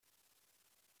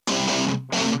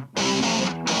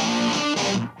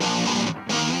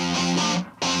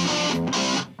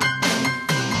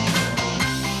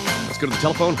go to the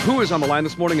telephone. Who is on the line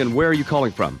this morning, and where are you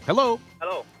calling from? Hello.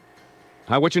 Hello.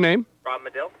 Hi, what's your name? Rob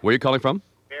Medill. Where are you calling from?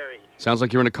 Barry. Sounds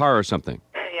like you're in a car or something.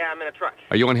 Yeah, I'm in a truck.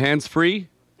 Are you on hands-free?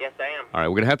 Yes, I am. All right,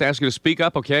 we're going to have to ask you to speak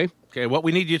up, okay? Okay, what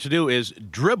we need you to do is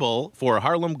dribble for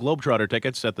Harlem Globetrotter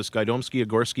tickets at the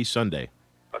Skydomski-Agorski Sunday.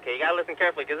 Okay, you got to listen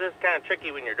carefully because this is kind of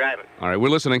tricky when you're driving. All right, we're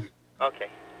listening. Okay.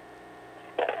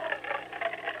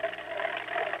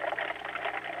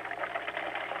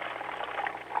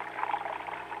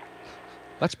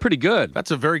 That's pretty good. That's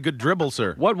a very good dribble,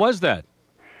 sir. What was that?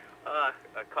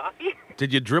 A coffee?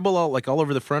 Did you dribble all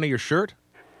over the front of your shirt?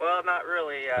 Well, not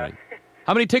really. Right.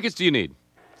 How many tickets do you need?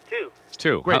 2.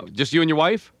 Two. Great. Just you and your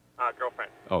wife? Girlfriend.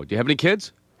 Oh, do you have any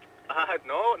kids?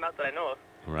 No, not that I know of.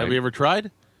 All right. Have you ever tried?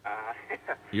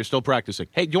 You're still practicing.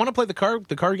 Hey, do you want to play the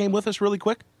card game with us really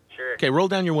quick? Sure. Okay, roll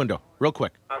down your window real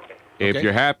quick. Okay. If Okay.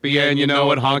 you're happy and you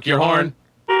know it, honk your horn.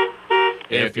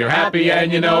 If you're happy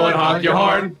and you know it, honk your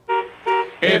horn.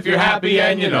 If you're happy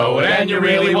and you know it and you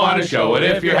really want to show it.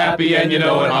 If you're happy and you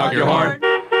know it, honk your horn.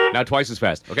 Now twice as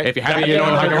fast. Okay. If you're happy and you know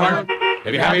it, honk your horn.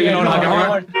 If you're happy and you know it, honk your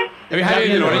horn. If you're happy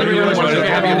and you know it, and you really want to show it. If you're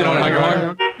happy and you know it, honk your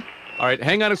horn. All right,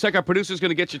 hang on a sec. Our producer's going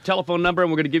to get your telephone number,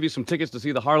 and we're going to give you some tickets to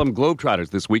see the Harlem Globetrotters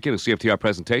this weekend, a CFTR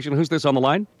presentation. Who's this on the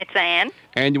line? It's Anne.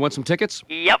 And you want some tickets?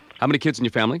 Yep. How many kids in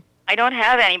your family? I don't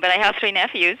have any, but I have 3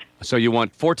 nephews. So you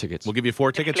want 4 tickets. We'll give you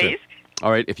 4 tickets. Please.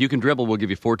 All right, if you can dribble, we'll give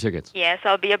you 4 tickets. Yes,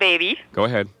 I'll be a baby. Go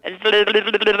ahead.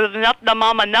 Not the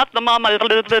mama, not the mama.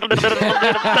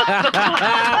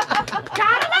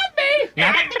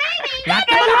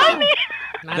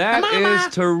 That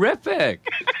is terrific.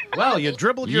 Well, you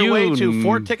dribbled your way to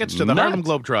 4 tickets to the nut. Harlem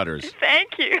Globetrotters.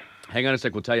 Thank you. Hang on a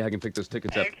sec. We'll tell you how you can pick those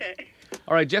tickets up. Okay.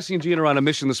 All right, Jesse and Gene are on a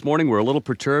mission this morning. We're a little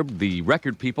perturbed. The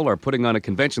record people are putting on a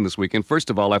convention this weekend. First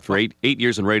of all, after eight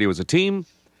years in radio as a team,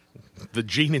 The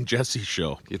Gene and Jesse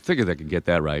Show. you'd figure they could get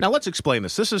that right. Now, let's explain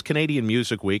this. This is Canadian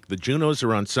Music Week. The Junos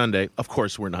are on Sunday. Of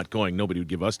course, we're not going. Nobody would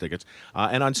give us tickets.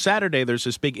 And on Saturday, there's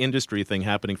this big industry thing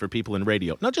happening for people in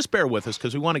radio. Now, just bear with us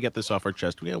because we want to get this off our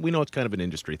chest. We know it's kind of an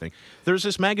industry thing. There's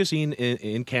this magazine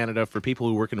in Canada for people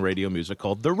who work in radio music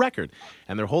called The Record.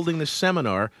 And they're holding this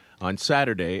seminar on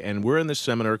Saturday, and we're in this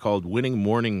seminar called Winning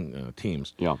Morning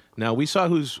Teams. Yeah. Now, we saw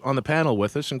who's on the panel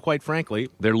with us, and quite frankly,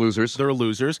 They're losers. they're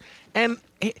losers. And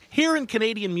here in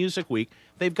Canadian Music Week,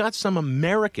 they've got some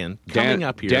American coming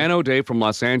up here. Dan O'Day from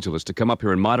Los Angeles to come up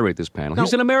here and moderate this panel. No.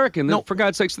 He's an American. No. For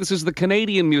God's sakes, this is the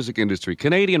Canadian music industry,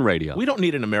 Canadian radio. We don't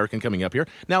need an American coming up here.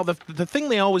 Now, the thing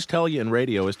they always tell you in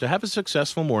radio is to have a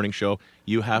successful morning show,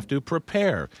 you have to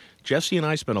prepare. Jesse and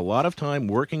I spend a lot of time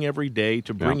working every day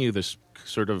to bring you this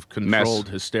sort of controlled,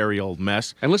 hysterical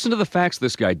mess. And listen to the facts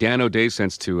this guy, Dan O'Day,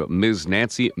 sends to Ms.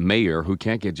 Nancy Mayer, who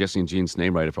can't get Jesse and Gene's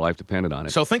name right if her life depended on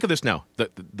it. So think of this now.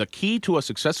 The key to a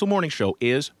successful morning show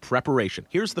is preparation.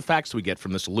 Here's the facts we get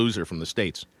from this loser from the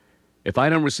States. If I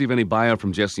don't receive any buyout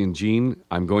from Jesse and Gene,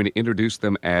 I'm going to introduce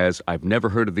them as I've never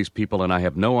heard of these people and I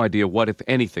have no idea what, if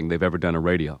anything, they've ever done on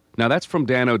radio. Now, that's from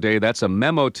Dan O'Day. That's a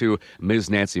memo to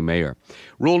Ms. Nancy Mayer.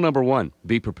 Rule number 1,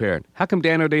 be prepared. How come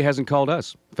Dan O'Day hasn't called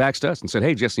us, faxed us, and said,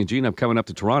 hey, Jesse and Gene, I'm coming up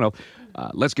to Toronto.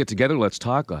 Let's get together. Let's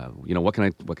talk. What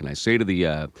can I say to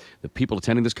the people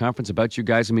attending this conference about you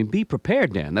guys? I mean, be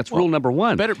prepared, Dan. That's rule number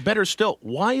 1. Better still,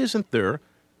 why isn't there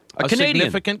a Canadian.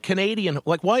 significant Canadian?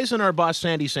 Like, why isn't our boss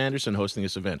Sandy Sanderson hosting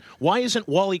this event? Why isn't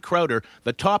Wally Crowder,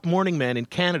 the top morning man in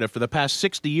Canada for the past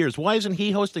 60 years, why isn't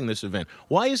he hosting this event?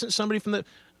 Why isn't somebody from the...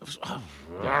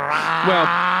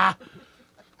 Well,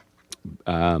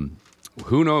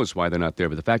 who knows why they're not there?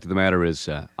 But the fact of the matter is,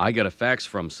 I got a fax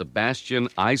from Sebastian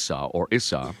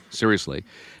Issa, seriously,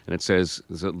 and it says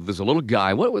there's a little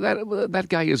guy. That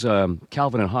guy is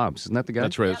Calvin and Hobbes, isn't that the guy?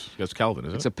 That's right. That's Calvin,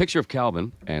 isn't it? It's a picture of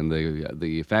Calvin, and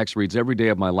the fax reads, every day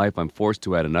of my life I'm forced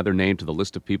to add another name to the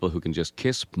list of people who can just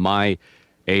kiss my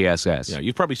ASS. Yeah,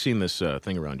 you've probably seen this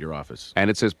thing around your office. And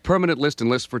it says permanent list and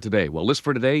list for today. Well, list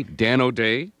for today, Dan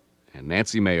O'Day and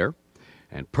Nancy Mayer,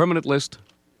 and permanent list...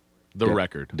 The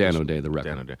Record. Dan O'Day, The Record.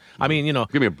 Dan O'Day. I mean,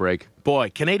 Give me a break. boy,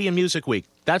 Canadian Music Week,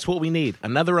 that's what we need.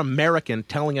 Another American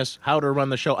telling us how to run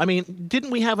the show. I mean, didn't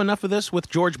we have enough of this with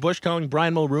George Bush telling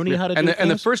Brian Mulrooney how to do And the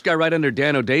things? first guy right under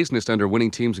Dan O'Day's list under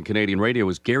winning teams in Canadian radio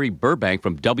was Gary Burbank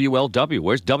from WLW.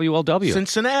 Where's WLW?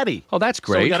 Cincinnati. Oh, that's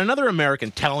So we great. got another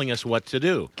American telling us what to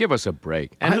do. Give us a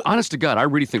break. And honest to God, I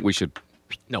really think we should...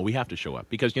 No, we have to show up.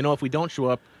 Because, if we don't show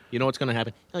up, you know what's going to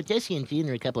happen? Oh, Jesse and Gene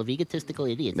are a couple of egotistical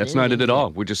idiots. That's not it at all.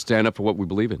 We just stand up for what we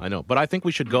believe in. I know. But I think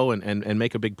we should go and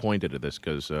make a big point out of this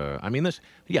because,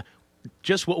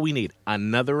 just what we need.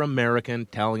 Another American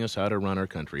telling us how to run our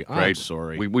country. I'm Right.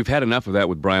 sorry. We've had enough of that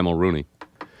with Brian Mulrooney.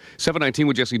 7:19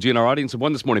 with Jesse G in our audience of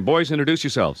one this morning. Boys, introduce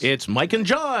yourselves. It's Mike and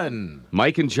John.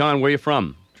 Mike and John, where are you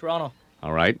from? Toronto.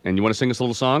 All right. And you want to sing us a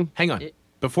little song? Hang on.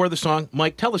 Before the song,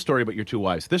 Mike, tell the story about your two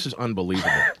wives. This is unbelievable.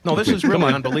 No, this is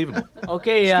really unbelievable.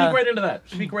 Okay, Speak right into that.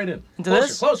 Speak right in. Into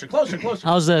closer, this? Closer.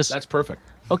 How's this? That's perfect.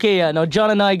 Okay, now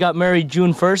John and I got married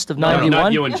June 1st of 91. No,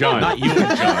 not you and John. Not you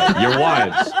and John. Your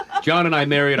wives. John and I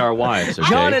married our wives, okay?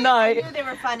 John and I They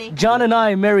were funny. John and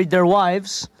I married their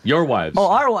wives. Your wives. Oh,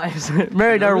 our wives.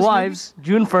 Married our wives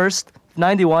June 1st,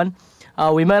 91.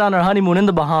 We met on our honeymoon in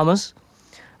the Bahamas.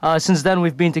 Since then,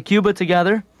 we've been to Cuba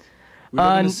together. We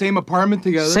live in the same apartment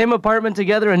together. Same apartment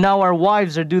together, and now our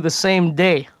wives are due the same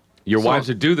day. Your wives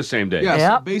are due the same day. Yeah,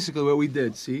 Yeah. so basically what we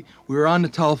did, we were on the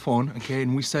telephone, okay,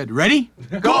 and we said, ready?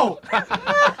 Go!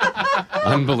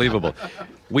 Unbelievable.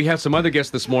 We have some other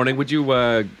guests this morning. Would you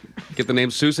get the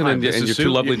name Susan and This is your Sue. two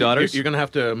lovely daughters? You're going to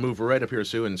have to move right up here,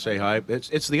 Sue, and say hi.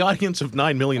 It's the audience of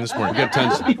 9 million this morning. We got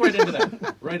tons. Speak right into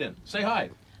that. Right in. Say hi.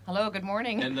 Hello, good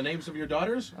morning. And the names of your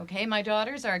daughters? Okay, my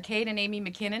daughters are Kate and Amy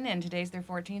McKinnon, and today's their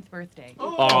 14th birthday.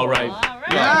 All right.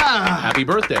 Yeah! Happy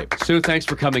birthday. Sue, thanks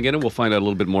for coming in, and we'll find out a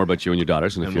little bit more about you and your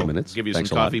daughters in a few minutes. Give you Thanks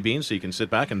some a lot. coffee beans so you can sit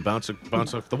back and bounce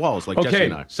off the walls like Jesse Okay,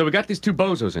 and I. so we got these two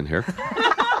bozos in here,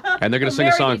 and they're going to sing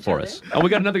a song for us. Oh, we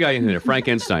got another guy in here, Frank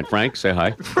Enstein. Frank, say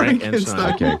hi. Frank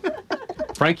Enstein. Okay.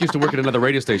 Frank used to work at another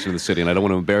radio station in the city, and I don't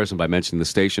want to embarrass him by mentioning the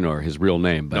station or his real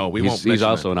name. But No, we he's, won't He's mention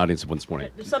also that. an audience of one this morning.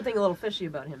 There's something a little fishy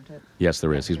about him, too. Yes,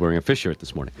 there is. He's wearing a fish shirt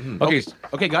this morning. Okay,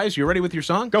 Okay, guys, you ready with your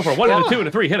song? go for it. 1 and a 2 and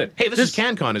a 3. Hit it. Hey, this is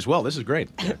CanCon as well. This is great.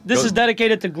 This is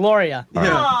dedicated to Gloria.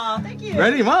 Aw, thank you.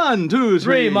 Ready? 1, 2,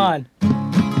 3. Man.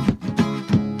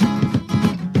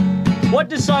 What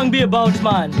this song be about,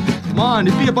 man? Come on,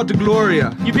 it be about the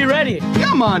Gloria. You be ready?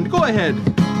 Yeah, man, go ahead.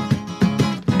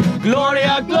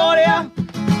 Gloria, Gloria,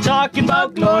 talking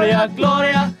about Gloria,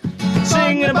 Gloria,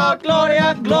 singing about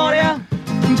Gloria, Gloria,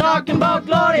 talking about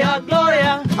Gloria,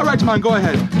 Gloria. All right, man, go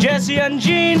ahead. Jesse and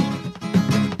Gene,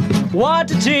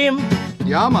 what a team.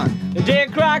 Yeah, man. They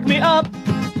crack me up,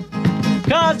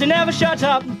 cause they never shut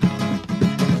up.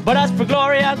 But as for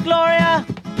Gloria, Gloria,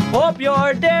 hope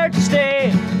you're there to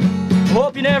stay.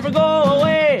 Hope you never go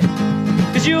away,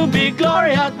 cause you be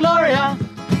Gloria, Gloria,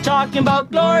 talking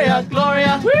about Gloria,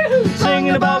 Gloria,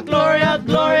 singing about Gloria,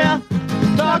 Gloria,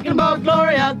 talking about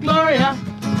Gloria, Gloria.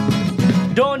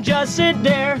 Don't just sit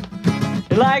there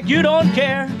like you don't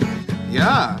care.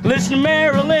 Yeah. Listen to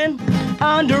Marilyn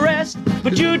and the rest,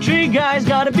 but you three guys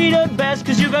gotta be the best,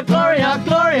 cause you got Gloria,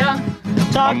 Gloria,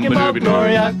 talking about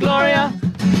Gloria, Gloria,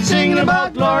 singing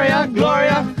about Gloria,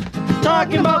 Gloria,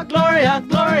 talking about Gloria,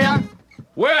 Gloria.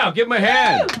 Well, give him a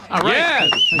hand. All right.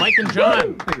 Yes. Mike and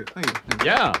John. Thank you.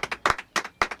 Yeah.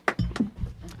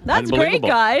 That's great, Unbelievable.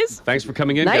 guys. Thanks for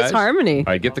coming in, Nice guys. harmony.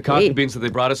 All right, get the coffee Hey. beans that they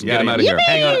brought us and Yeah, get them out of yeah. here.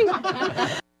 Hang on.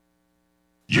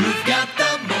 You've got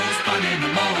the most fun in the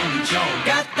morning show.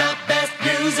 Got the best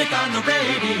music on the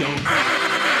radio.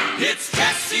 It's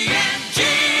Jesse